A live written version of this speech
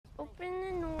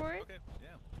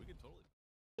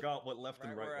forgot what left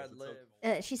and right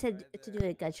was. She said to do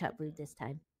a gunshot wound this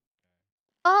time.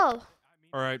 Oh.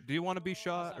 All right. Do you want to be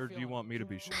shot or do you want me to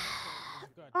be shot?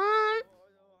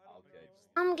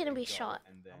 I'm gonna be shot.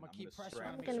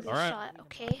 I'm gonna be shot.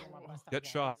 Okay. Get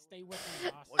shot.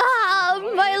 Ah,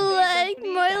 my leg,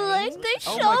 They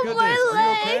shot my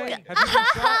leg. Okay? Have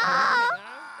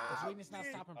you been shot?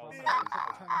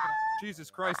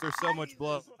 Jesus Christ, there's so much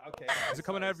blood. Is it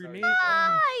coming out of your knee?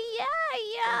 Ah, yeah.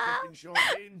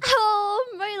 Oh,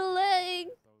 my leg.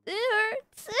 It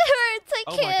hurts. I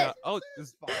Oh can't. my god. Oh,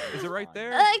 is it right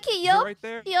there? I can't. Is it right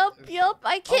there? Yup.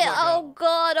 I can't. Oh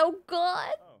God.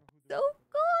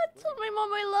 Tell my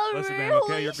mom I love Listen, her. man,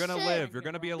 okay, Holy you're gonna shit. live. You're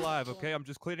gonna be alive, okay? I'm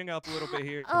just cleaning up a little bit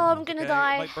here. Oh, I'm gonna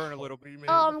die. It might burn a little bit.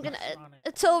 Oh, I'm gonna.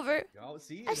 It's over. I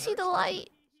see the light.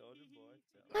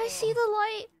 I see the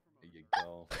light. There you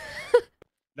go.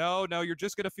 No, you're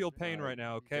just gonna feel pain right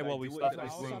now, okay? While we stuff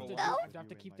this wound. I'm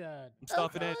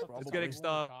stuffing it. It's getting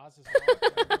stuffed.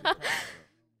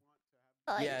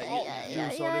 The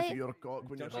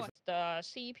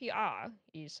CPR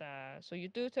is so you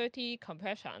do 30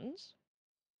 compressions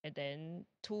and then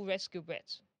 2 rescue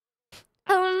breaths.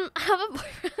 I have a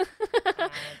boyfriend.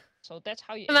 So that's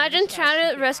how you imagine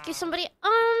trying to CPR rescue somebody.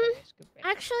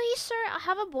 Actually, sir, I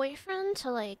have a boyfriend,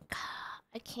 so like,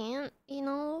 I can't,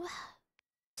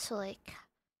 so like.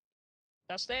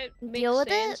 Does that make deal with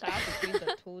sense it? between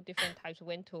the 2 different types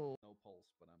when to? No pulse,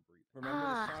 but I'm breathing. Remember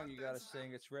the song you gotta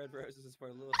sing? It's red roses for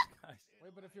little skies.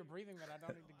 Wait, but if you're breathing, then I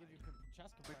don't need to give you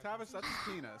chest compression. Tavis, that's his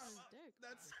penis.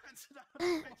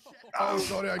 Oh,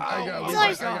 sorry, I got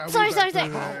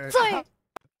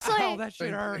Sorry. Oh, that shit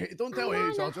hurt. Hey, don't tell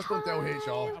HR, just don't tell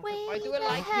HR. I do it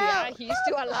like PR. He's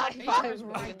still alive. Wait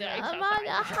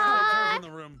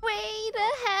the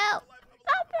hell.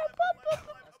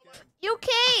 You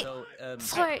okay? So,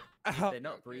 sorry. if they're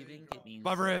not breathing, it means.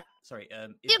 Sorry, if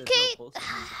you there's okay? no pulse, it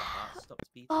means that the heart stops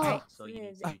beating. Oh. So you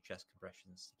need to do chest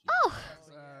compressions. Oh.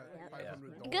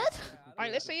 Good.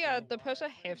 Alright, let's say the person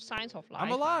have signs of life.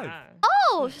 I'm alive.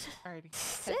 Oh. Have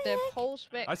the pulse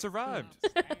back. I survived.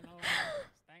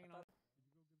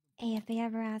 Hey, if they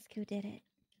ever ask who did it,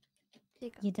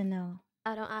 you don't know.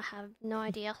 I have no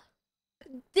idea.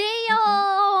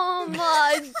 Damn!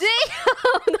 Damn!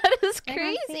 That is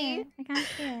crazy. I can't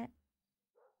see it.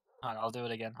 Alright, I'll do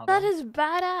it again. Hold That on. is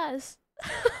badass.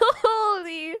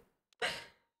 Holy.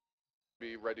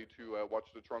 Be ready to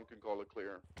watch the trunk and call it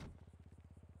clear.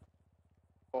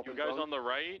 You guys on the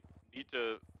right need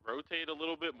to rotate a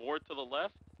little bit more to the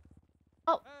left.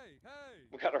 Oh. Hey!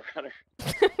 We got a runner.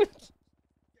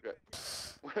 Okay.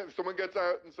 If someone gets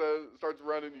out and starts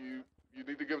running, you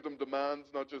need to give them demands,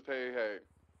 not just hey.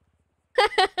 You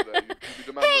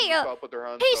demand them to stop, put their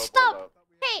hands Hey, up, stop! all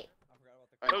that. Hey!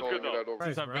 I'm calling it out over.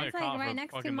 It's like right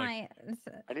next to my.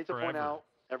 I need to point out,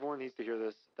 everyone needs to hear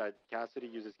this, that Cassidy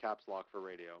uses caps lock for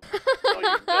radio.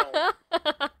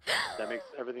 That makes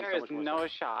everything so much more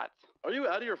sense. Shot. Are you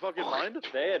out of your fucking mind?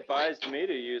 They advised me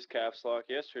to use caps lock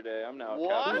yesterday. I'm now a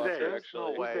What? caps Who's locker, they? actually.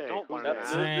 No way. Don't Who's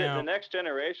the next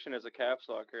generation is a caps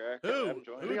locker. Who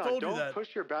told you that?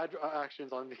 Push your bad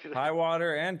actions on me.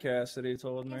 Highwater and Cassidy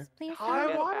told me.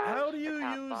 How do you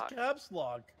use caps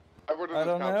lock? I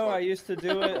don't know. I used to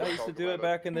do it. I used to do it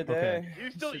back in the day.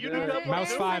 You do that?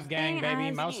 Mouse 5 gang,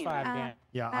 baby. Mouse 5 gang.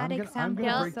 Yeah, I'm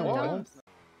gonna break the wall.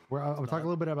 I'm talking a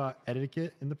little bit about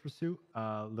etiquette in the pursuit.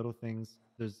 Little things.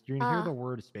 You're gonna hear the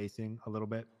word spacing a little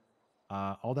bit.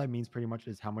 All that means pretty much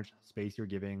is how much space you're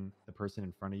giving the person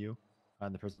in front of you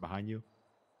and the person behind you.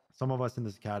 Some of us in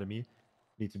this academy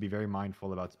need to be very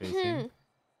mindful about spacing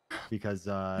because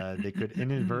they could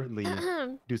inadvertently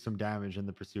do some damage in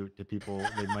the pursuit to people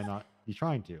they might not be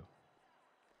trying to.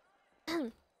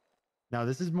 Now,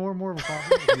 this is more and more of a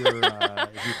problem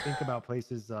if you think about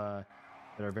places that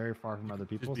are very far from other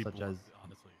people, such as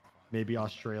maybe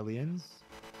Australians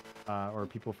or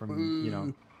people from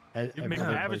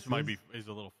McTavish is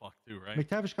a little fucked too, right?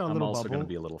 McTavish got a I'm little also bubble. gonna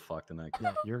be a little fucked in that case.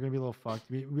 Yeah, you're gonna be a little fucked.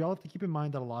 We all have to keep in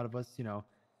mind that a lot of us,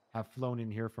 have flown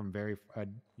in here from very,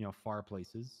 far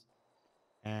places,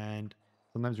 and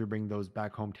sometimes we bring those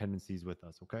back home tendencies with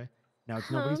us. Okay, now it's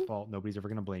nobody's fault. Nobody's ever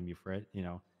gonna blame you for it.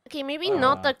 Okay, maybe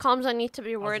not the comms I need to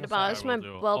be worried about. It's my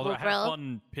Although have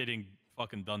fun pitting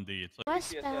fucking Dundee. It's like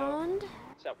westbound.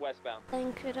 Westbound.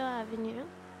 Vancouver Avenue.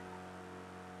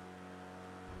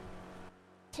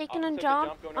 Taking a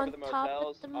jump on top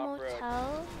of the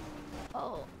motel.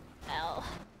 Oh, L.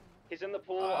 He's in the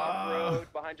pool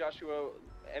off-road behind Joshua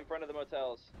in front of the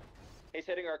motels. He's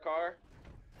hitting our car.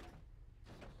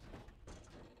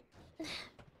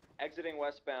 Exiting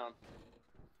westbound.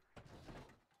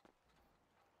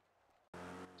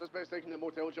 Suspect's taking the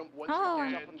motel jump once Oh.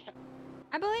 again.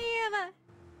 I believe.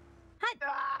 Hi.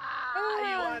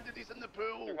 You landed. He's in the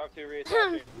pool. 352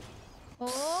 reattaching.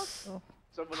 Oh.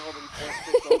 Someone holding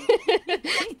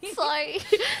point. Sorry.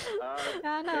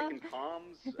 No. Taking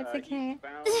comms. It's okay.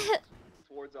 Eastbound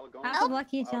towards Algonquin. Have a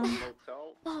lucky jump.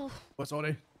 Motel. Oh. What's on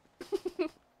it?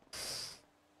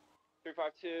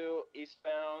 352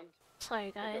 eastbound.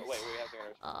 Sorry, guys. Okay, wait, we have to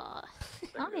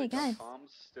Oh my god. Comms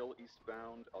still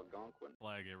eastbound Algonquin.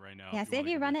 Flag it right now. Yeah, so if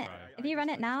you run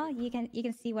it now, you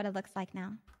can see what it looks like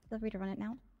now. Feel free to run it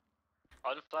now.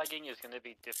 Unflagging is going to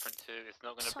be different too. It's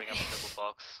not going to bring up a double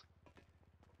box.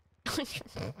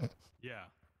 Yeah.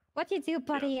 What do you do,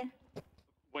 buddy?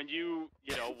 When you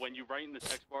write in the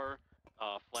text bar,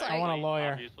 flag. I want a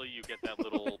lawyer. Obviously, you get that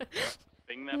little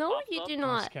thing that No, pops you up. do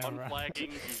not.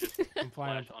 Unflagging, you just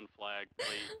flash unflag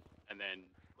plate and then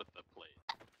put the plate.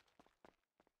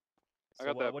 I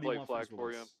got that what do you plate want flag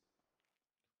for you. rules?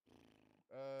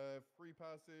 Free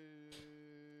passage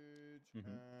and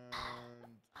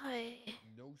Hi.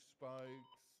 no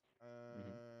spikes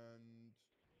and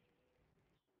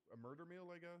a murder meal,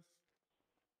 I guess.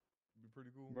 Would be pretty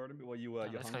cool. Murder me? Well, you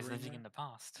This hungry guy's in living there? in the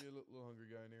past. Yeah, little hungry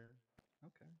guy in here.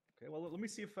 Okay. Well, let me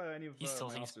see if any of He still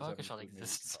my thinks officers have Burger Shot any food. Maybe we can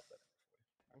exists. pop that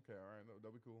in. Okay, alright,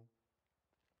 that'll be cool.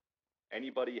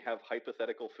 Anybody have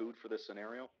hypothetical food for this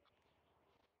scenario?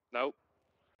 Nope.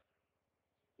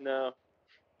 No.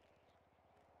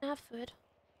 I have food.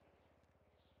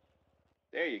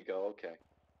 There you go. Okay.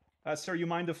 Sir, you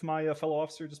mind if my fellow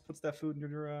officer just puts that food in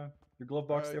your glove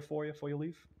box there for you before you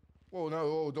leave? Whoa,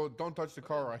 no, don't touch the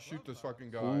car. I shoot this fucking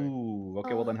guy. Ooh,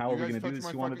 okay. Well, then how are we You gonna guys do touch this?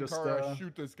 my You want to fucking just car, I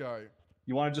shoot this guy.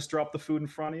 you want to just drop the food in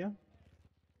front of you?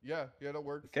 Yeah, that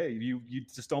works. Okay, you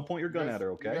just don't point your gun at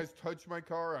her, okay? You guys touch my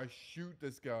car, I shoot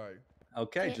this guy.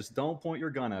 Okay, Okay. just don't point your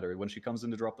gun at her when she comes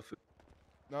in to drop the food.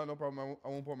 No problem. I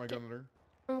won't point my gun at her.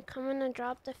 I'm coming to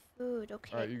drop the food,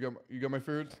 okay? All right, you got my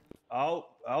food. Oh,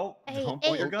 Hey, don't hey,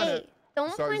 point your gun hey, at.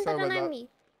 don't Sorry point the gun about at that. me.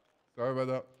 Sorry about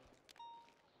that.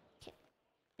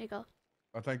 There you go.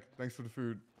 Thanks for the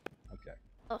food. Okay.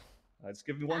 Oh. Just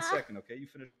give me 1 second, okay? You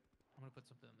finish. I'm going to put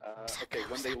something Okay,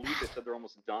 when they leave, they said they're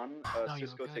almost done. No, you were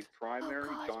Cisco good. take primary,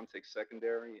 God. John takes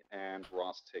secondary, and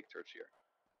Ross take tertiary.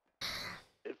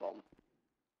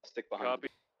 Stick behind. Copy.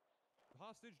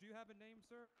 Hostage, do you have a name,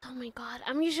 sir? Oh my god,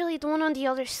 I'm usually the one on the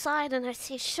other side and I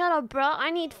say, shut up, bro. I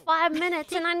need 5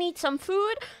 minutes and I need some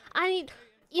food. I need,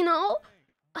 you know?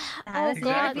 Oh It's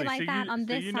gonna god. be like that on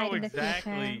this side in the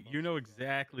future. You know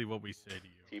exactly what we say to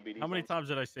you. TBD How many times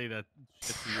did I say that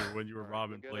shit to you when you were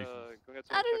robbing places?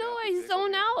 I don't know, I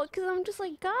zone out because I'm just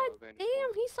like, god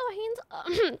damn, he's so hands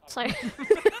sorry.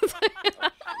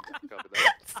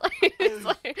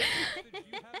 Sorry.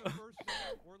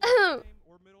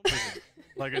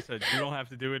 Like I said, you don't have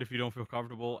to do it if you don't feel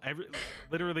comfortable.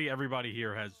 Literally everybody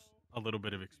here has a little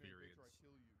bit of experience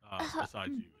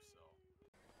besides you.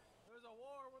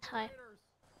 Hi.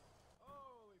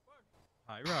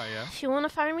 Hi, Raia. If you want to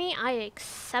fire me, I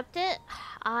accept it.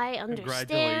 I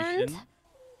understand. Congratulations.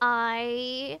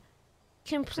 I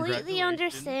completely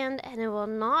understand, and it will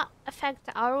not affect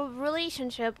our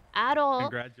relationship at all.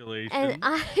 Congratulations. And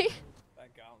I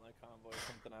That gauntlet convoy,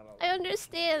 something out of I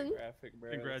understand. graphic, bro.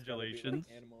 That's gotta be, like, Congratulations.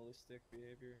 animalistic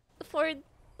behavior. For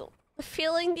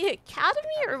failing the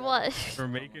academy or what? For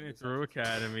making it through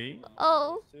Academy.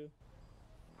 Oh.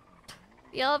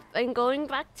 Yup, and going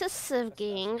back to Civ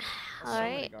Gang.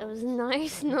 Alright, it was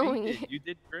nice knowing you. You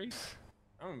did great.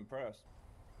 I'm impressed.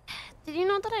 Did you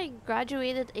know that I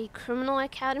graduated a criminal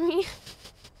academy?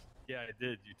 Yeah, I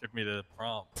did. You took me to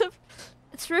prom.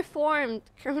 It's reformed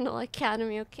criminal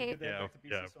academy, okay? Yeah.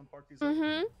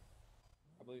 Mm-hmm.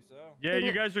 I believe so. Yeah,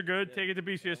 you guys are good. Take it to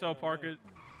BCSO, park it.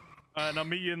 And I'll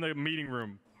meet you in the meeting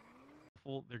room.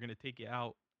 They're going to take you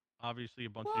out. Obviously, a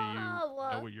bunch of you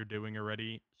know what you're doing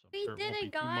already. So We sure it did won't be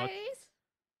it, too much.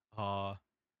 guys.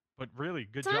 But really,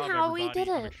 good job, Somehow we everybody.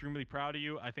 did I'm it. extremely proud of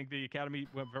you. I think the Academy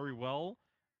went very well.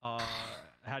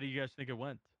 How do you guys think it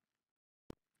went?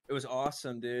 It was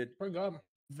awesome, dude. Pretty good.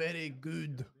 Very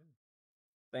good.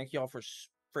 Thank y'all for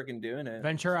freaking doing it.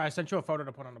 Ventura, I sent you a photo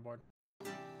to put on the board.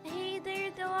 Hey there,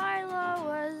 Delilah.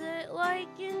 Was it like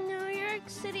in New York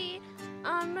City?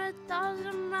 I'm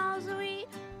 1,000 miles away.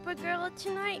 But girl,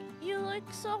 tonight you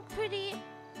look so pretty.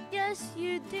 Yes,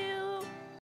 you do.